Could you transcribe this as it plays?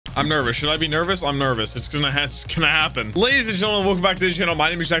I'm nervous. Should I be nervous? I'm nervous. It's gonna happen. Ladies and gentlemen, welcome back to the channel. My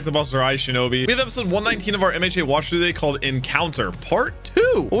name is JackTheBus, or ishinobi. We have episode 119 of our MHA watch today called Encounter Part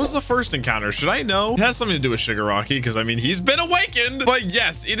 2. What was the first encounter? Should I know? It has something to do with Shigaraki, because I mean, he's been awakened. But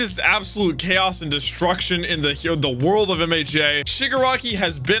yes, it is absolute chaos and destruction in the world of MHA. Shigaraki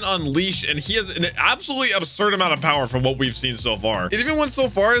has been unleashed, and he has an absolutely absurd amount of power from what we've seen so far. It even went so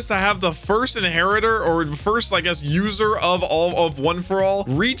far as to have the first inheritor, or first, I guess, user of all of One For All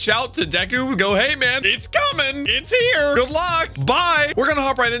reach out to Deku and go, hey man, it's coming, it's here, good luck, bye. We're gonna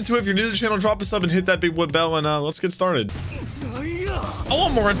hop right into it. If you're new to the channel, drop a sub and hit that big wood bell, and let's get started. I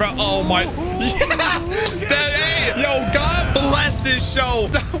want more info. Oh my, hey, yo, God bless this show.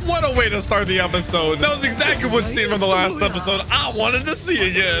 What a way to start the episode. That was exactly what you seen from the last episode I wanted to see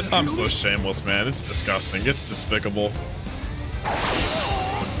again. I'm so shameless, man. It's disgusting. It's despicable.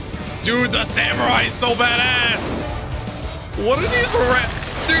 Dude, the samurai is so badass. What are these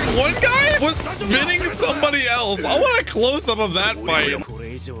Dude, one guy was spinning somebody else. I want a close-up of that fight.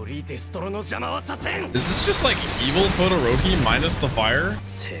 Is this just like evil Todoroki minus the fire?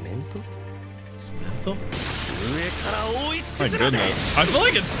 Cemento? My goodness. I feel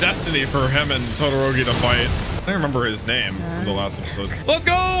like it's destiny for him and Todoroki to fight. I don't remember his name from the last episode. Let's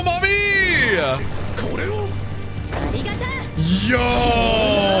go, mommy! Yo!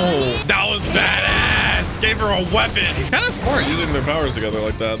 That was badass! Gave her a weapon. Kind of smart using their powers together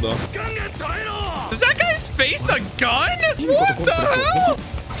like that, though. Is that guy's face a gun? What the hell?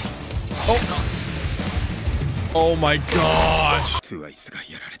 Oh my gosh.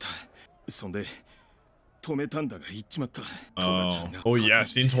 Oh yeah,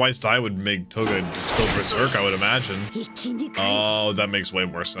 seeing twice die would make Toga just go berserk, I would imagine. Oh, that makes way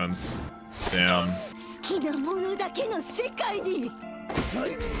more sense. Damn.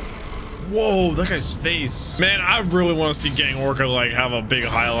 Whoa, that guy's face. Man, I really want to see Gang Orca like have a big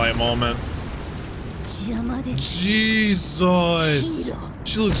highlight moment. Jesus.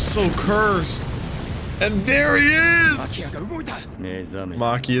 She looks so cursed. And there he is.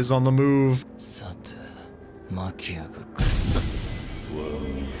 Maki is on the move.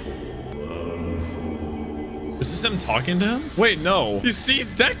 Is this him talking to him? Wait, no. He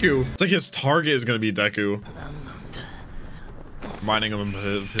sees Deku. It's like his target is going to be Deku. Reminding him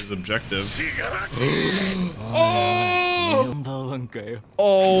of his objective. Oh!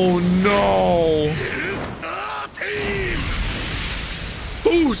 Oh no!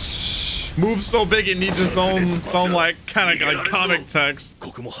 Whoosh! Moves so big it needs its own like kind of like comic text.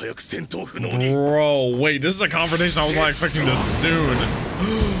 Bro, wait, this is a confrontation I was not expecting this soon.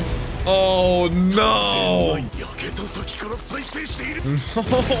 Oh no!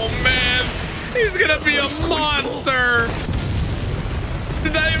 Oh man! He's gonna be a monster!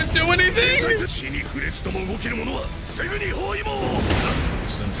 Did that even do anything?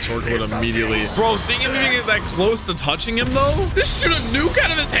 Encircled immediately. Bro, seeing him even get that close to touching him though? Just shoot a nuke out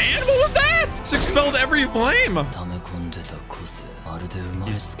of his hand? What was that? It's expelled every flame.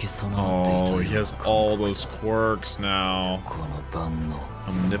 Oh, he has all those quirks now.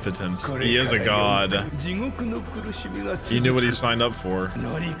 Omnipotence. He is a god. He knew what he signed up for.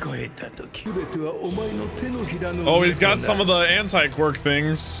 Oh, he's got some of the anti-quirk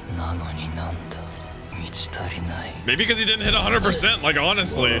things. Maybe because he didn't hit 100%, like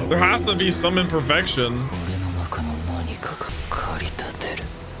honestly. There has to be some imperfection.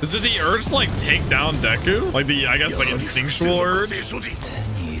 Is it the urge to like take down Deku? Like the, I guess, like instinctual urge?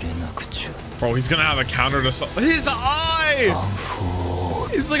 Bro, he's gonna have a counter to his eye!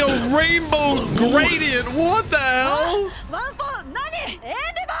 It's like a rainbow gradient. What the hell?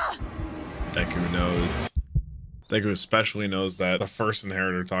 Deku knows. Deku especially knows that the first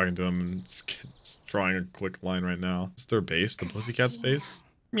inheritor talking to him and it's drawing a quick line right now. Is their base the Pussycat's base?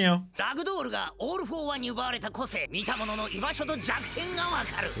 Meow. There's a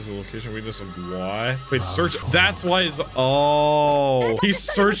location weakness of why? Wait, search. That's why he's. Oh, he's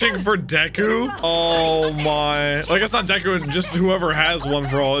searching for Deku. Oh my! Like it's not Deku, just whoever has One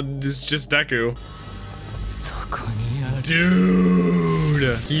For All. It's just Deku.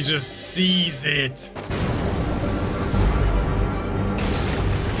 Dude, he just sees it.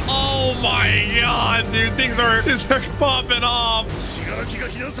 Oh my god, dude, things are popping off.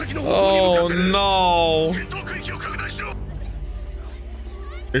 Oh no.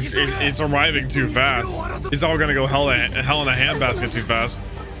 It's arriving too fast. It's all gonna go hell in a handbasket too fast.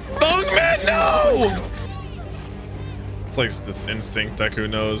 Bungman, no! It's like this instinct Deku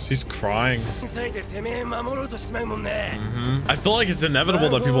knows. He's crying. I feel like it's inevitable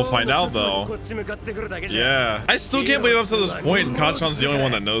that people find out, though. Yeah. I still can't believe up to this point Kacchan's the only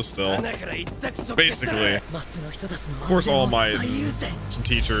one that knows still. Basically. Of course, All Might and some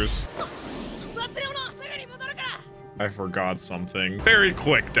teachers. I forgot something. Very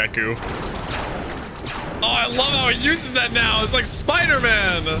quick, Deku. Oh, I love how he uses that now. It's like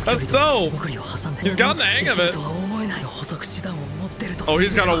Spider-Man. That's dope. He's gotten the hang of it. Oh,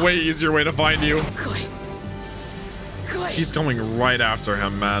 he's got a way easier way to find you. He's coming right after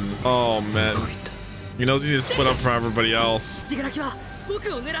him, man. Oh, man. He knows he needs to split up from everybody else. Man,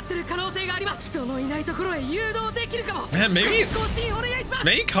 maybe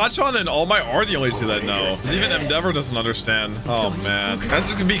Kacchan and All Might are the only two that know. Because even Endeavor doesn't understand. Oh, man. That's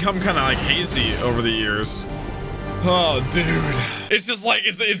just become kind of like hazy over the years. Oh, dude. It's just like,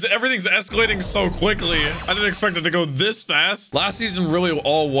 it's everything's escalating so quickly. I didn't expect it to go this fast. Last season really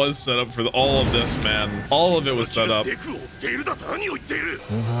all was set up for all of this, man. All of it was set up. He can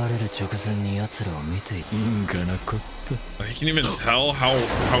even tell how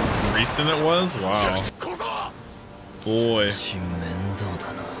recent it was? Wow. Boy.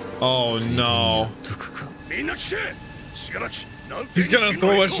 Oh, no. He's gonna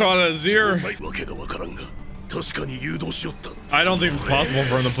throw a shot at his ear. I don't think it's possible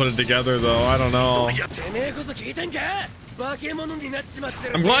for him to put it together, though. I don't know. I'm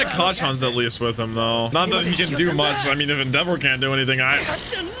glad Kacchan's at least with him, though. Not that he can do much. I mean, if Endeavor can't do anything, Yikes!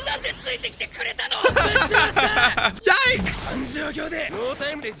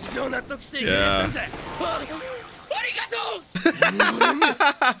 Yeah.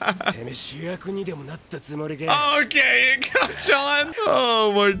 Okay, Kacchan.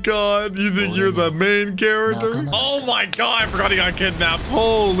 Oh my god. You think you're the main character? Oh my god, I forgot he got kidnapped.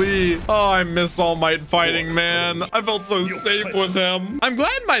 Holy. Oh, I miss All Might fighting, man. I felt so safe with him. I'm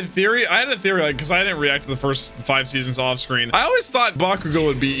glad my theory, I had a theory, like, because I didn't react to the first 5 seasons off screen. I always thought Bakugo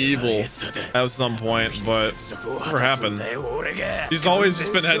would be evil at some point, but never happened. He's always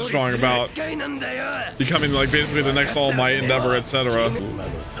just been headstrong about becoming like basically the next All Might, Endeavor, etc.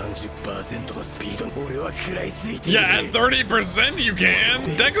 Yeah, at 30% you can.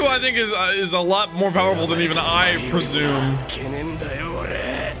 Deku, I think, is a lot more powerful than even I presume.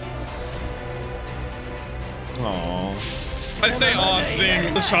 Aww. I say aw,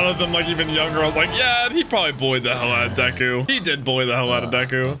 seeing the shot of them like even younger. I was like, yeah, he probably bullied the hell out of Deku. He did bully the hell out of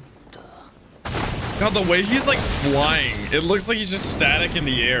Deku. God, the way he's like flying, it looks like he's just static in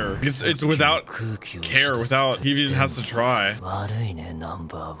the air. It's without care, without he even has to try.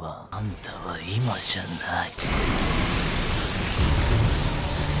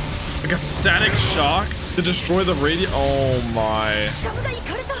 Like a static shock to destroy the radio. Oh my.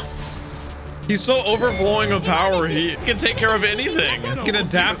 He's so overflowing with power, he can take care of anything. He can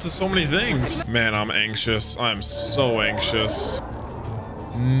adapt to so many things. Man, I'm anxious. I'm so anxious.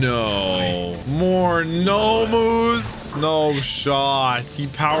 No. More Nomus. No shot. He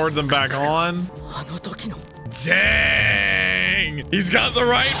powered them back on. Dang. He's got the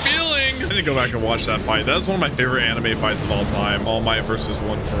right feeling. I need to go back and watch that fight. That's one of my favorite anime fights of all time. All Might versus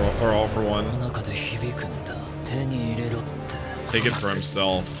All for One. Take it for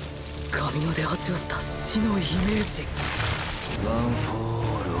himself.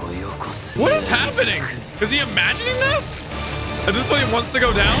 What is happening? Is he imagining this? Is this what he wants to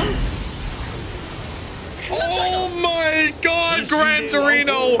go down? Oh my god, Gran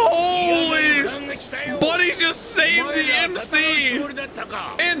Torino! Holy! Buddy just saved the MC!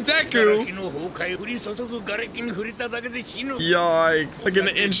 And Deku! Yikes. Like an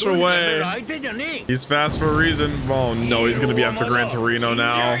inch away. He's fast for a reason. Oh no, he's gonna be after Gran Torino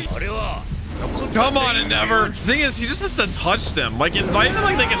now. Come on, Endeavor. The thing is, he just has to touch them. Like, it's not even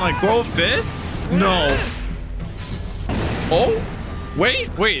like they can like throw fists. No. Oh, wait,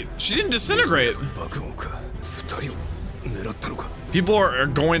 she didn't disintegrate. People are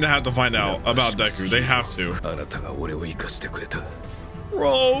going to have to find out about Deku. They have to.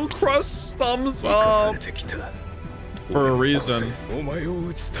 Bro, crust thumbs up. For a reason.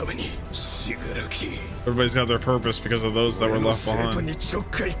 Everybody's got their purpose because of those that were left behind.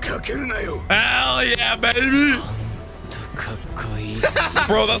 Hell yeah, baby.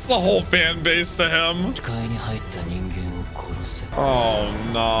 Bro, that's the whole fan base to him. Oh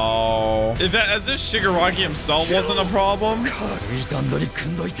no. As if Shigaraki himself wasn't a problem.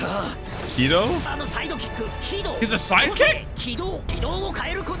 Kido? He's a sidekick?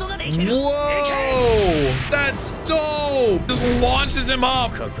 Whoa! That's dope! Just launches him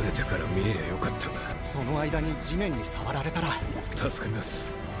up.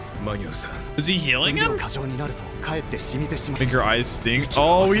 Is he healing him? Make your eyes sting.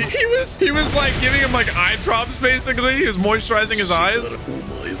 Oh, he was like giving him like eye drops basically. He was moisturizing his eyes.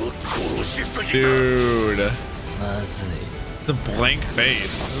 Dude. It's a blank face.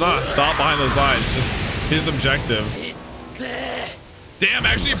 There's not a thought behind those eyes. Just his objective. Damn,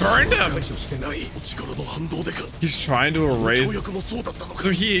 actually burned him. He's trying to erase. So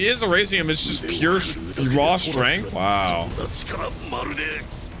he is erasing him. It's just pure raw strength. Wow.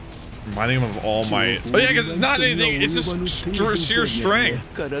 Reminding him of All Might. Oh yeah, because it's not anything. It's just sheer strength.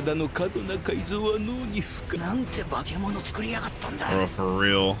 Oh, for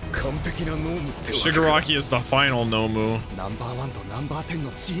real. Shigaraki is the final Nomu.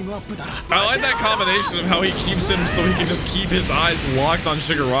 I like that combination of how he keeps him so he can just keep his eyes locked on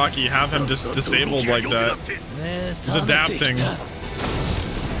Shigaraki, have him just disabled like that. He's adapting.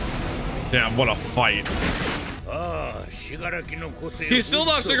 Damn, what a fight. He's still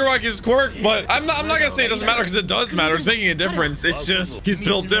not Shigaraki's quirk, but I'm not gonna say it doesn't matter because it does matter. It's making a difference. It's just he's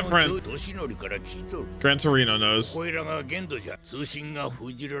built different. Gran Torino knows.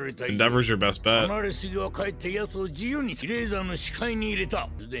 Endeavor's your best bet. It's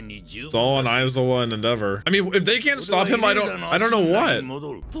all on Aizawa and Endeavor. I mean, if they can't stop him, I don't know what.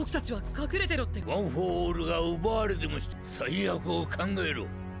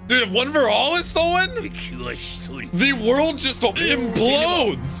 Dude, if one for all is stolen, the world just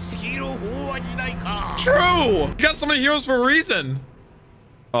implodes. True. You got so many heroes for a reason.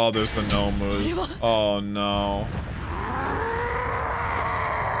 Oh, there's the Nomus. Oh, no.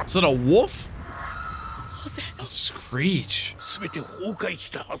 Is it a wolf? A screech.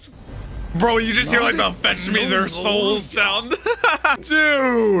 Bro, you just hear like the fetch me their souls sound.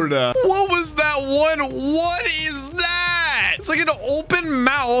 Dude, what was that one? What is that? It's like an open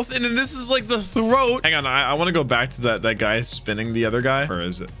mouth, and then this is like the throat. Hang on, I want to go back to that guy spinning the other guy. Where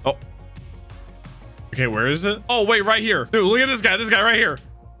is it? Oh. Okay, where is it? Oh, wait, right here. Dude, look at this guy right here.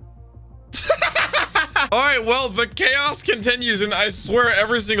 All right, well, the chaos continues, and I swear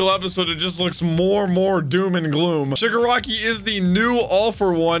every single episode it just looks more and more doom and gloom. Shigaraki is the new All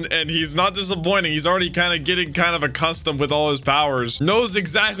For One, and he's not disappointing. He's already getting accustomed with all his powers. Knows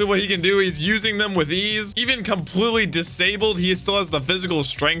exactly what he can do. He's using them with ease. Even completely disabled, he still has the physical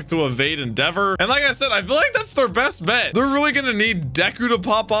strength to evade Endeavor. And like I said, I feel like that's their best bet. They're really gonna need Deku to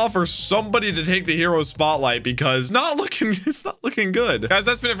pop off or somebody to take the hero spotlight because it's not looking good. Guys,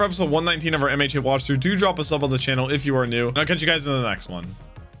 that's been it for episode 119 of our MHA watch through. Do drop a sub on the channel if you are new. And I'll catch you guys in the next one.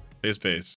 Peace.